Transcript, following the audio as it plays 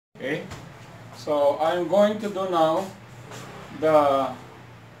Okay, so I'm going to do now the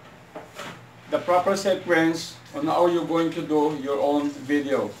proper sequence on how you're going to do your own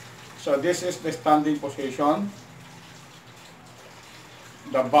video. So this is the standing position,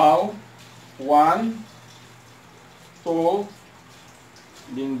 the bow, 1, 2,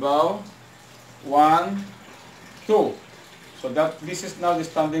 then bow, 1, 2. So this is now the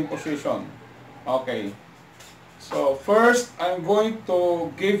standing position. Okay. So first, I'm going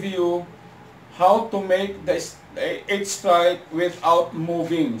to give you how to make the 8 strike without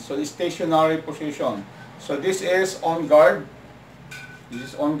moving. So the stationary position. So this is on guard. This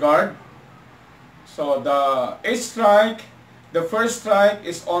is on guard. So the 8 strike, the first strike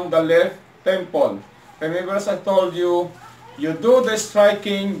is on the left temple. Remember, as I told you, you do the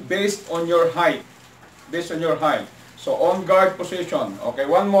striking based on your height. Based on your height. So on guard position. Okay,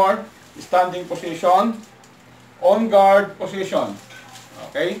 one more. Standing position. On guard position.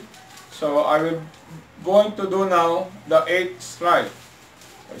 Okay, so I will going to do now the 8 strike.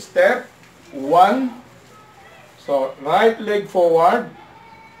 Step 1. So right leg forward.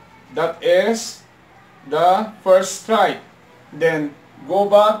 That is the first strike. Then go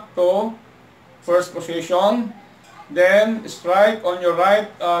back to first position. Then strike on your right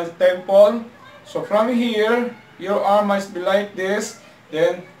temple. So from here, your arm must be like this.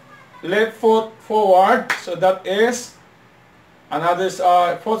 Then left foot forward, so that is another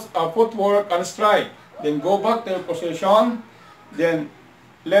footwork and strike. Then go back to your position. Then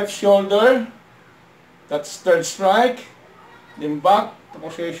left shoulder, that's third strike. Then back to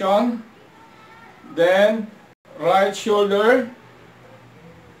position. Then right shoulder,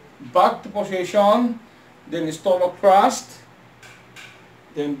 back to position. Then stomach thrust.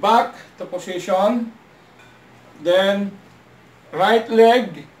 Then back to position. Then right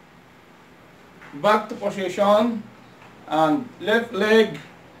leg, back to position, and left leg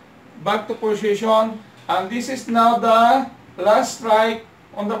back to position, and this is now the last strike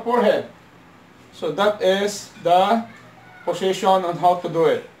on the forehead. So that is the position on how to do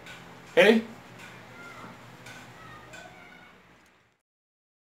it. Okay.